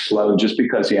I say slow just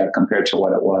because, compared to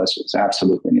what it was, it's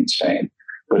absolutely insane.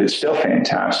 But it's still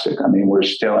fantastic. I mean, we're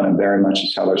still in a very much a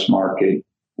seller's market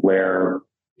where,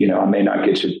 I may not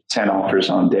get you 10 offers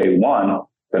on day one,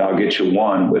 but I'll get you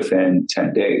one within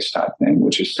 10 days type thing,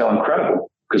 which is still incredible.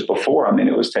 Because before,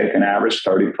 it was taking average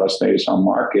 30 plus days on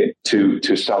market to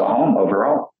sell a home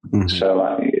overall. Mm-hmm.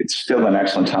 So it's still an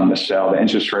excellent time to sell. The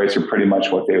interest rates are pretty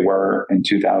much what they were in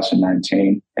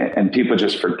 2019. And people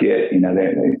just forget,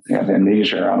 they have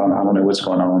amnesia. I don't know what's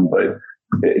going on, but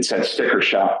it's that sticker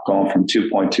shock going from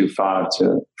 2.25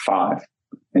 to 5.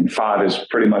 And 5 is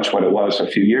pretty much what it was a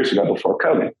few years ago before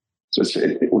COVID. So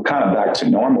we're kind of back to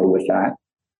normal with that.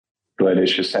 But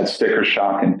it's just that sticker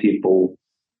shock, and people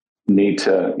need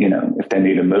to, if they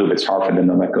need to move, it's hard for them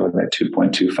to let go of that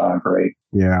 2.25 rate.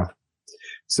 Yeah.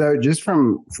 So just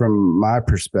from my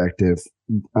perspective,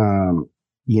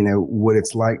 what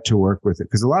it's like to work with it.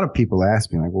 Because a lot of people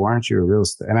ask me, like, well, why aren't you a real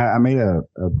estate? And I made a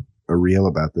reel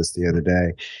about this the other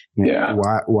day.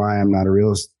 Why I'm not a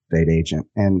real estate agent.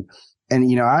 And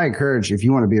I encourage, if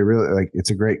you want to be it's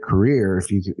a great career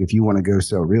if you want to go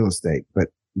sell real estate. But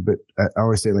I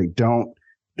always say, like, don't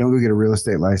go get a real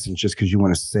estate license just because you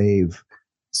want to save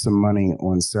some money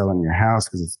on selling your house,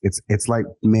 because it's like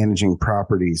managing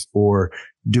properties or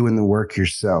doing the work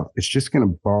yourself. It's just going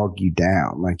to bog you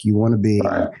down. Like you want to be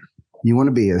a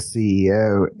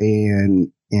CEO,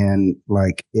 and And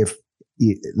like, if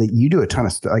you do a ton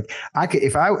of stuff, like I could,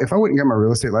 if I wouldn't get my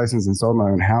real estate license and sold my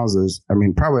own houses, I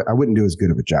mean, probably I wouldn't do as good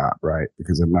of a job, right?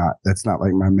 Because that's not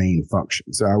like my main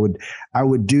function. So I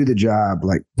would do the job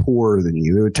like poorer than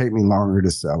you. It would take me longer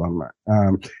to sell them.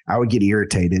 I would get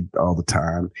irritated all the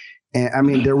time. And I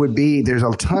mean, there's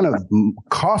a ton of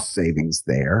cost savings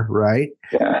there, right?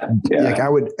 Yeah. Like I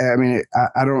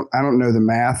don't know the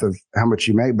math of how much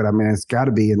you make, but I mean, it's got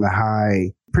to be in the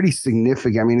high, pretty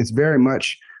significant. I mean, it's very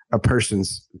much a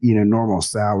person's, normal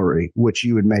salary, which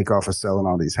you would make off of selling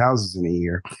all these houses in a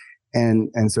year.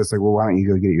 And so it's like, well, why don't you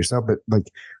go get it yourself? But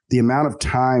like the amount of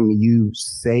time you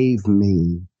save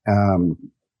me,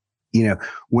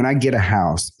 when I get a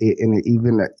house, and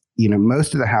even,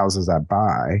 most of the houses I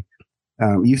buy,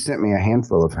 you've sent me a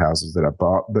handful of houses that I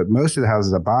bought, but most of the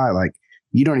houses I buy, like,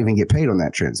 you don't even get paid on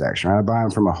that transaction. Right? I buy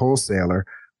them from a wholesaler,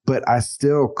 but I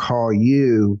still call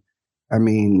you, I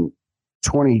mean,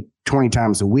 20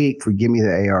 times a week for give me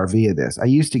the ARV of this. I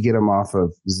used to get them off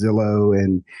of Zillow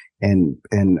and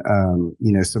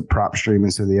some PropStream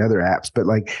and some of the other apps, but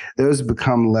like those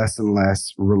become less and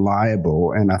less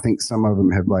reliable. And I think some of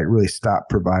them have like really stopped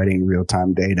providing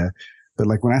real-time data. But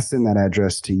like when I send that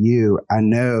address to you, I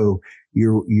know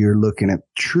you're looking at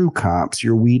true comps,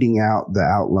 you're weeding out the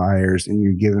outliers, and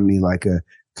you're giving me like a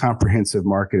comprehensive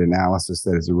market analysis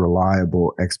that is a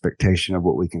reliable expectation of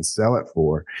what we can sell it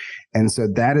for. And so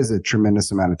that is a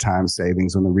tremendous amount of time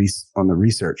savings on the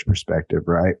research perspective,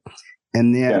 right?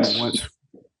 And then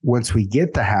once we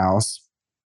get the house,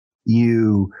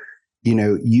 you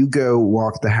go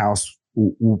walk the house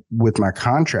with my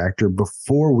contractor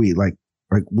before we like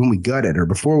when we gut it or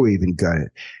before we even gut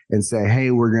it, and say,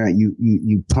 hey, we're going to,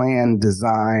 you plan,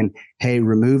 design, hey,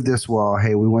 remove this wall.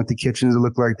 Hey, we want the kitchen to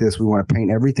look like this. We want to paint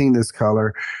everything this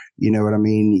color. You know what I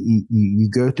mean? You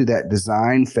go through that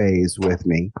design phase with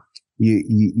me.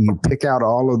 You pick out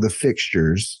all of the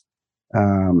fixtures.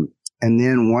 And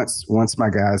then once my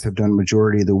guys have done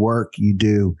majority of the work, you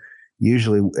do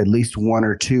usually at least one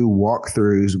or two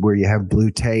walkthroughs where you have blue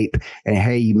tape and,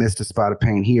 hey, you missed a spot of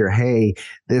paint here. Hey,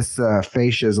 this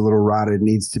fascia is a little rotted,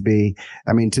 needs to be,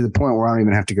 I mean, to the point where I don't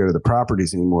even have to go to the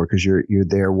properties anymore because you're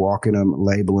there walking them,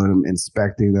 labeling them,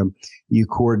 inspecting them. You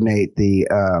coordinate the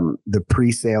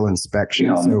pre-sale inspection.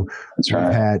 Yeah, so that's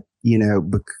right.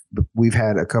 We've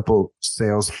had a couple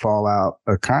sales fall out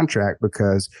a contract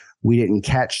because we didn't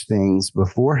catch things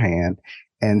beforehand.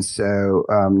 And so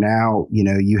now,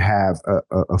 you have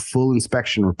a full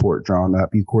inspection report drawn up.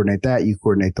 You coordinate that. You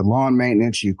coordinate the lawn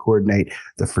maintenance. You coordinate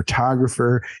the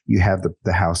photographer. You have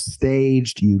the house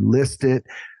staged. You list it.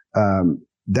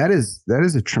 That is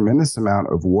a tremendous amount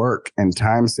of work and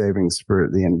time savings for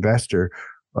the investor.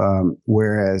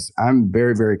 Whereas I'm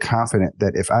very, very confident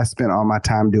that if I spent all my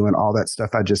time doing all that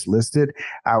stuff I just listed,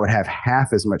 I would have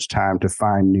half as much time to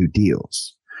find new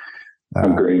deals.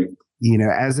 Agreed.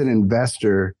 As an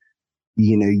investor,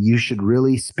 you should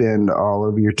really spend all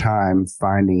of your time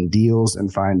finding deals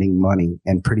and finding money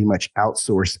and pretty much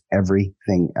outsource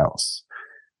everything else.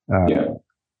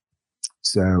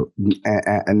 So,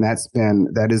 and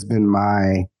that has been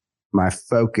my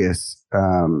focus,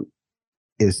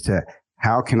 is to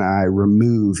how can I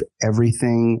remove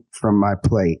everything from my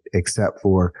plate except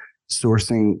for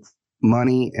sourcing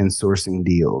money and sourcing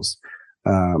deals.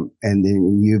 And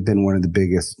then you've been one of the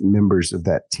biggest members of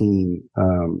that team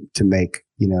to make,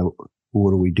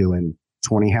 what are we doing?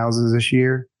 20 houses this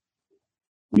year?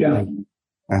 Yeah.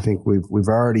 I think we've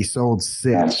already sold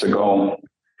 6. That's the goal.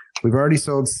 We've already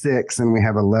sold 6 and we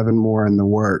have 11 more in the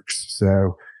works.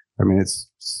 So, I mean, it's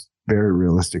very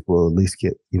realistic. We'll at least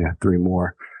get, 3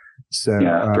 more. So 3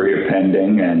 are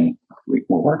pending, and we're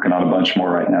working on a bunch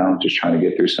more right now, just trying to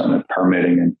get through some of the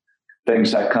permitting and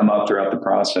things that come up throughout the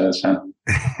process. Huh?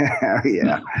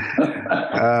 Yeah.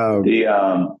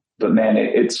 But man,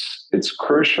 it's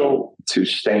crucial to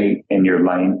stay in your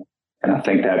lane. And I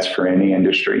think that's for any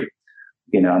industry.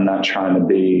 I'm not trying to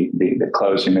be the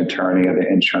closing attorney or the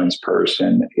insurance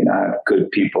person. I have good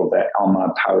people that on my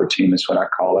power team is what I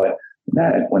call it,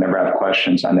 that whenever I have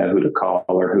questions, I know who to call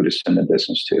or who to send the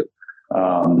business to.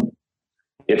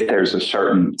 If there's a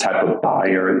certain type of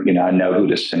buyer, I know who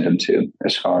to send them to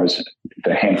as far as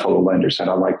the handful of lenders that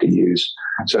I like to use.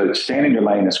 So staying in your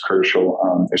lane is crucial.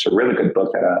 There's a really good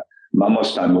book that I'm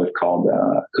almost done with called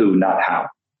Who, Not How.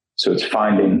 So it's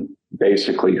finding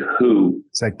basically who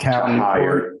to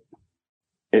hire.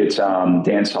 It's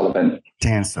Dan Sullivan.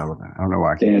 Dan Sullivan. I don't know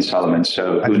why. Dan Sullivan.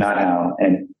 So Who, Not How.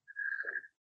 And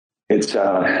it's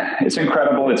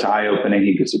incredible. It's eye-opening.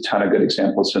 He gives a ton of good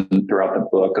examples throughout the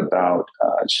book about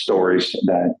stories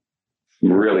that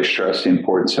really stress the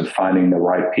importance of finding the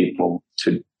right people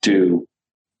to do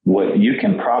what you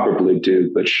can probably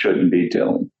do, but shouldn't be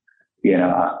doing.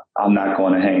 I'm not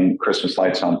going to hang Christmas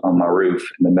lights on my roof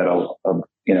in the middle of,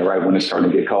 right when it's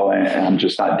starting to get cold, and I'm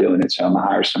just not doing it. So I'm going to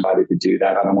hire somebody to do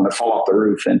that. I don't want to fall off the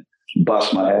roof and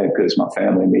bust my head because my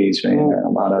family needs me and a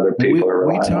lot of other people are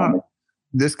relying on me.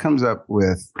 This comes up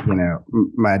with,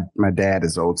 my dad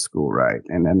is old school, right?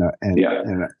 And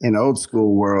in old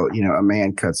school world, a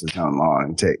man cuts his own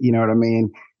lawn, you know what I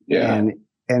mean? Yeah.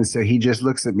 And so he just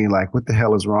looks at me like, what the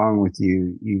hell is wrong with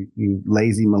you? You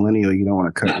lazy millennial, you don't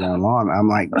want to cut your own lawn. I'm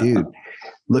like, dude,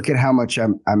 look at how much I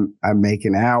make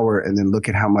an hour, and then look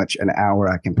at how much an hour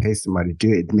I can pay somebody to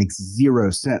do it. It makes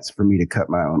zero sense for me to cut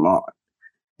my own lawn.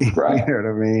 Right. You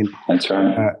know what I mean? That's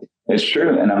right. It's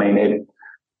true. And I mean,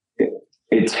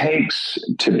 it takes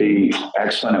to be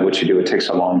excellent at what you do. It takes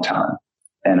a long time.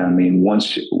 And I mean,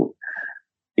 once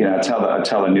I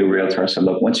tell a new realtor, I said,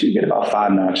 look, once you get about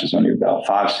 5 notches on your belt,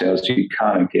 5 sales, you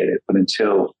kind of get it. But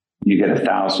until you get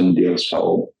 1,000 deals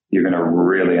sold, you're going to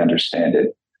really understand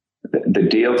it. The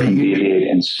deal can deviate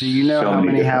in so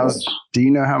many houses. Do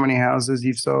you know how many houses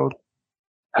you've sold?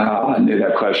 I knew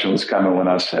that question was coming when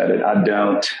I said it. I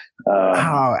don't.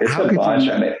 It's a bunch.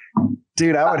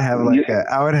 Dude, I would have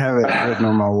I would have it written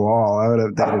on my wall. I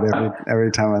would update it every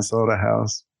time I sold a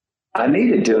house. I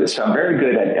need to do it. So I'm very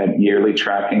good at yearly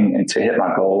tracking and to hit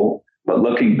my goal. But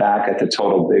looking back at the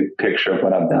total big picture of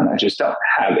what I've done, I just don't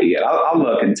have it yet. I'll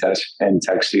look and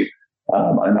text you.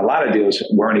 And a lot of deals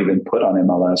weren't even put on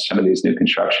MLS. Some of these new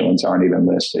construction ones aren't even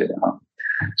listed.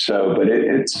 But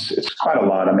it's quite a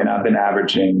lot. I mean, I've been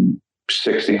averaging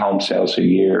 60 home sales a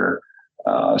year.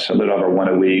 So a little over 1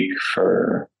 a week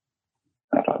for,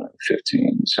 I don't know,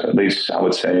 15. So at least I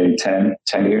would say 10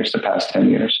 years, the past 10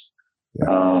 years.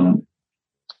 Yeah.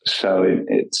 So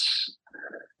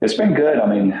it's been good. I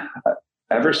mean,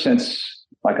 ever since,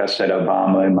 like I said,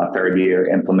 Obama in my 3rd year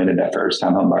implemented that first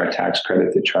time homebuyer tax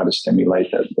credit to try to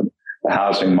stimulate the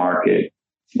housing market.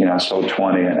 I sold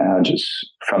 20, and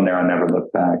from there, I never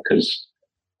looked back because,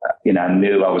 I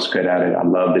knew I was good at it. I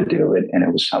loved to do it. And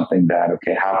it was something that,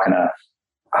 okay, how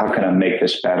can I make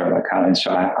this better? And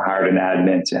so I hired an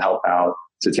admin to help out,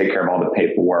 to take care of all the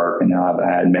paperwork. And now I have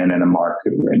an admin and a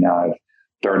marketer. And now I have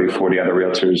 30, 40 other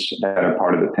realtors that are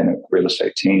part of the Pinnacle Real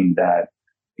Estate team that,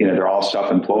 they're all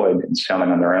self-employed and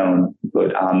selling on their own,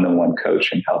 but I'm the one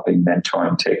coaching, helping,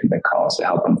 mentoring, taking the calls to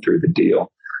help them through the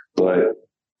deal. But,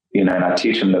 and I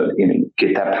teach them to,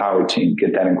 get that power team,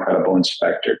 get that incredible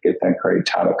inspector, get that great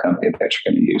title company that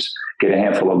you're going to use, get a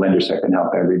handful of lenders that can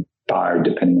help every buyer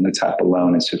depending on the type of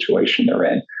loan and situation they're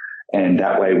in. And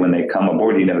that way, when they come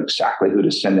aboard, you know exactly who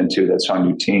to send them to that's on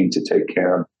your team to take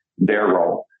care of their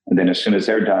role. And then as soon as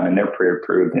they're done and they're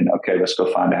pre-approved, then, okay, let's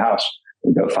go find a house.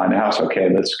 We go find a house. Okay,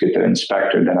 let's get the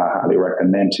inspector. Then I highly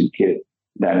recommend to get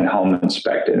that home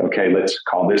inspected. Okay, let's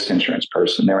call this insurance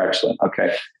person. They're excellent.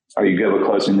 Okay, are you good with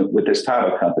closing with this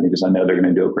title company? Because I know they're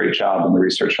going to do a great job on the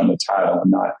research on the title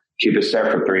and not keep us there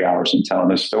for 3 hours and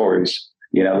telling us stories.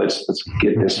 Let's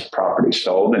get this property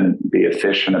sold and be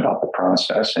efficient about the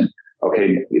process. And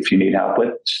okay, if you need help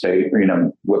with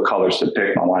what colors to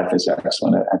pick, my wife is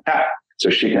excellent at that. So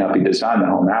she can help you design the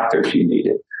home after if you need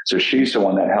it. So she's the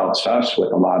one that helps us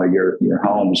with a lot of your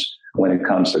homes when it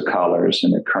comes to colors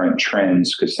and the current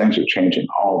trends, because things are changing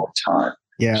all the time.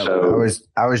 Yeah, so,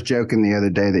 I was joking the other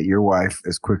day that your wife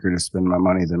is quicker to spend my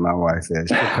money than my wife is.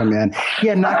 She'll come in,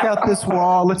 knock out this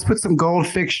wall. Let's put some gold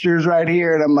fixtures right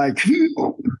here. And I'm like,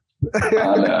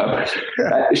 I know.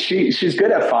 She's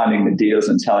good at finding the deals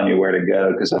and telling you where to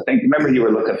go. Because I think, remember you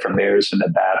were looking for mirrors in the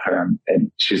bathroom,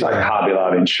 and she's like, Hobby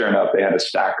Lobby, and sure enough, they had a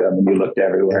stack of them, and you looked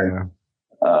everywhere.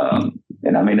 Yeah.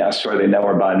 And I mean, I swear they know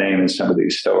her by name in some of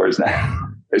these stores now.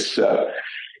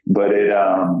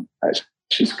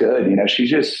 She's good. She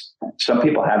just, some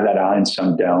people have that eye and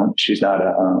some don't. She's not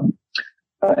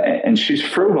and she's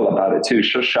frugal about it too.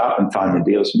 She'll shop and find the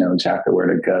deals and know exactly where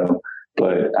to go.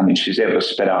 But I mean, she's able to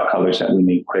spit out colors that we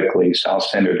need quickly. So I'll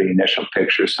send her the initial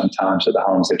pictures sometimes of the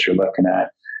homes that you're looking at.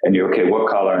 And you're okay, what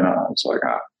color? And I was like,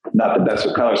 not the best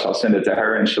of colors. So I'll send it to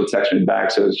her and she'll text me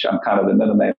back. So I'm kind of the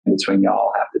middleman between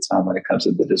y'all half the time when it comes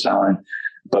to the design.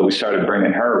 But we started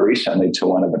bringing her recently to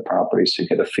one of the properties to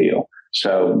get a feel.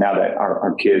 So now that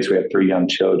our kids, we have 3 young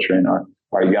children,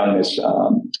 our youngest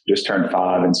just turned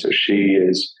 5. And so she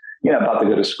is, about to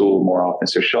go to school more often.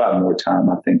 So she'll have more time,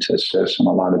 I think, to assist on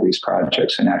a lot of these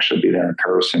projects and actually be there in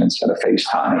person instead of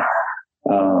FaceTime.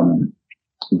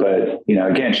 But,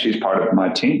 again, she's part of my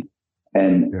team.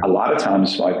 And a lot of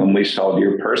times, like when we sold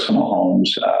your personal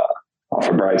homes off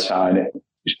of Brightside,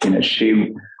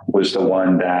 she was the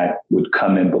one that would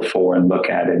come in before and look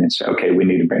at it and say, okay, we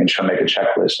need to bring, she'll make a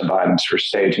checklist of items for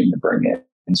staging to bring in.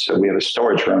 And so we have a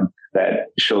storage room that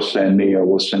she'll send me, or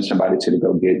we'll send somebody to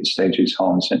go get and stage these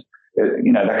homes. And,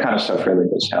 that kind of stuff really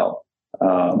does help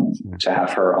to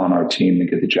have her on our team to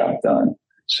get the job done.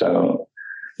 So,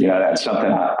 that's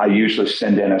something I usually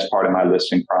send in as part of my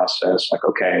listing process. Like,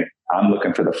 okay, I'm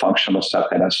looking for the functional stuff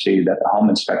that I see that the home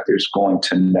inspector is going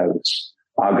to notice.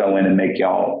 I'll go in and make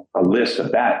y'all a list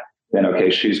of that. Then, okay,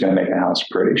 she's going to make the house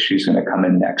pretty. She's going to come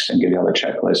in next and give y'all a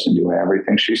checklist and do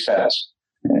everything she says.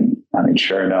 And I mean,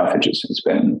 sure enough, it's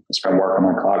been working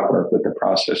like clockwork with the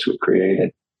process we've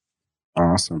created.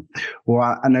 Awesome.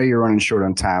 Well, I know you're running short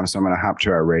on time, so I'm going to hop to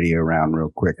our radio round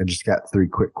real quick. I just got 3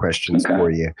 quick questions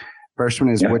for you. First one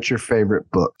is, what's your favorite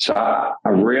book? So I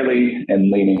really am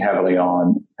leaning heavily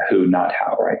on Who, Not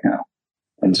How right now.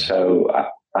 And so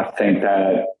I think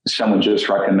that someone just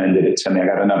recommended it to me. I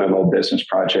got another little business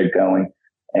project going,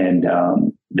 and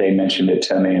they mentioned it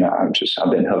to me, and I've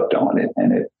been hooked on it.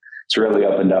 And it's really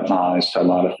opened up my eyes to a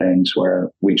lot of things where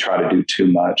we try to do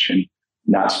too much and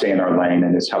not stay in our lane.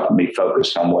 And it's helping me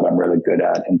focus on what I'm really good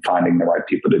at and finding the right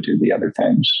people to do the other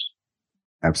things.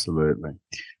 Absolutely.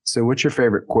 So what's your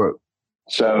favorite quote?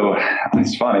 So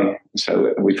it's funny.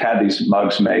 So we've had these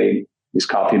mugs made, these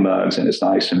coffee mugs, and it's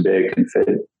nice and big and fit.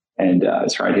 And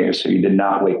it's right here. So you did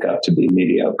not wake up to be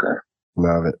mediocre.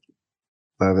 Love it.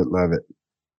 Love it. Love it.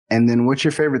 And then what's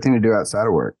your favorite thing to do outside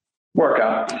of work?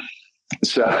 Workout.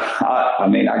 So,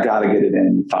 I got to get it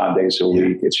in 5 days a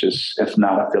week. It's just, if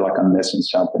not, I feel like I'm missing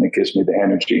something. It gives me the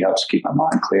energy, helps keep my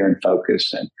mind clear and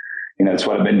focused. And, it's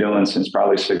what I've been doing since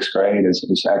probably 6th grade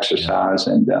is exercise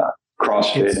and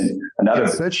CrossFit.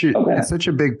 It's such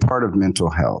a big part of mental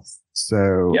health.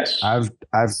 So yes. I've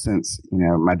since,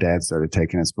 my dad started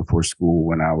taking us before school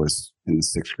when I was in the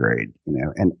 6th grade,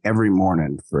 and every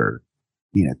morning for,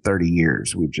 30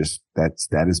 years, that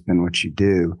has been what you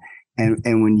do. And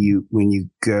when you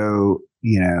go,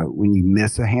 when you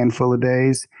miss a handful of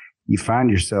days, you find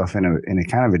yourself in a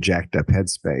kind of a jacked up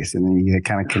headspace. And then you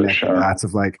kind of connect the dots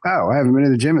of like, oh, I haven't been to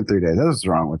the gym in 3 days. That's what's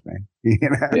wrong with me.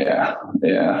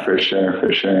 Yeah, for sure.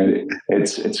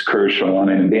 It's crucial. I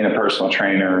mean, being a personal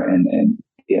trainer and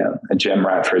a gym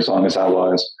rat for as long as I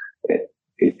was,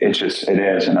 it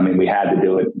is. And I mean, we had to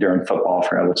do it during football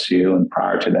for LSU, and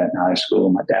prior to that in high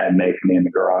school, my dad making me in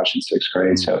the garage in 6th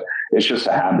grade. So it's just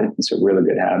a habit. It's a really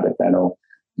good habit that'll,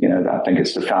 I think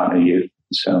it's the fountain of youth.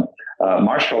 So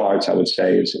martial arts, I would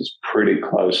say, is pretty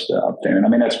close to up there. And I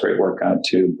mean, that's a great workout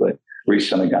too, but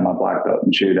recently got my black belt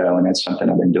in judo, and that's something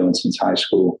I've been doing since high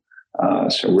school.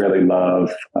 So really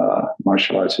love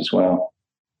martial arts as well.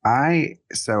 I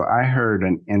heard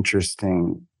an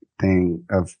interesting thing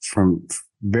from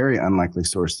very unlikely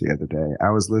source the other day.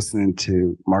 I was listening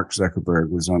to Mark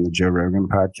Zuckerberg was on the Joe Rogan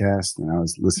podcast, and I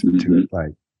was listening to it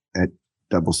like at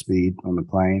double speed on the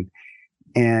plane.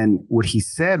 And what he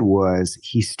said was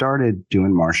he started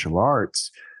doing martial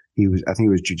arts. I think it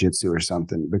was jujitsu or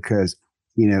something, because,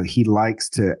 he likes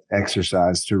to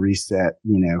exercise to reset,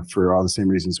 for all the same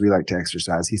reasons we like to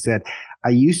exercise. He said, I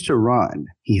used to run.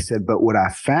 He said, but what I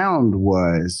found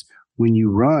was when you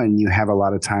run, you have a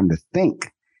lot of time to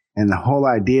think. And the whole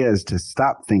idea is to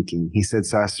stop thinking. He said,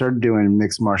 so I started doing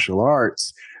mixed martial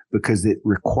arts because it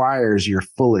requires your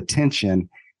full attention.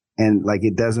 And like,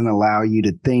 it doesn't allow you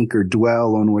to think or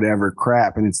dwell on whatever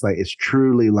crap. And it's like, it's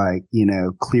truly like,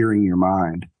 clearing your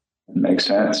mind. It makes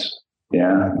sense.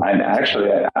 Yeah.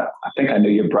 I think I knew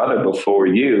your brother before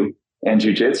you in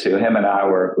jiu-jitsu. Him and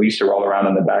we used to roll around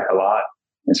in the back a lot.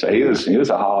 And so he was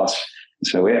a hoss.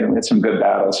 So we had some good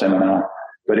battles, him and I.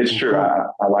 But it's true. I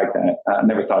like that. I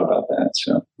never thought about that.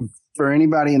 So for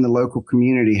anybody in the local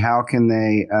community, how can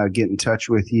they get in touch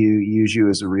with you, use you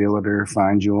as a realtor,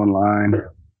 find you online?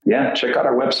 Yeah, check out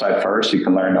our website first. You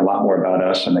can learn a lot more about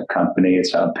us and the company.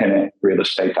 It's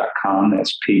pennantrealestate.com.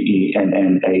 That's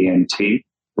PENNANT,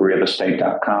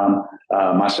 realestate.com.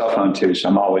 My cell phone too, so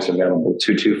I'm always available,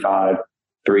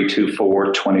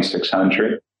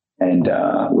 225-324-2600. And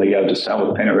Leo Desselle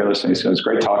with Pennant Real Estate. So it's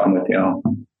great talking with y'all.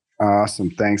 Awesome.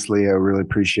 Thanks, Leo. Really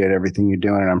appreciate everything you're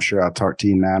doing. And I'm sure I'll talk to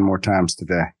you 9 more times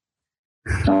today.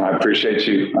 I appreciate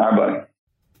you. All right,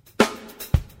 buddy.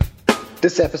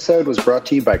 This episode was brought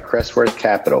to you by Crestworth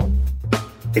Capital.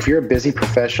 If you're a busy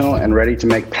professional and ready to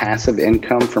make passive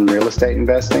income from real estate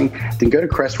investing, then go to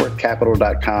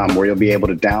crestworthcapital.com, where you'll be able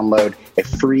to download a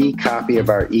free copy of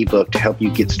our ebook to help you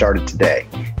get started today.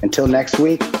 Until next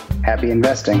week, happy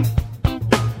investing.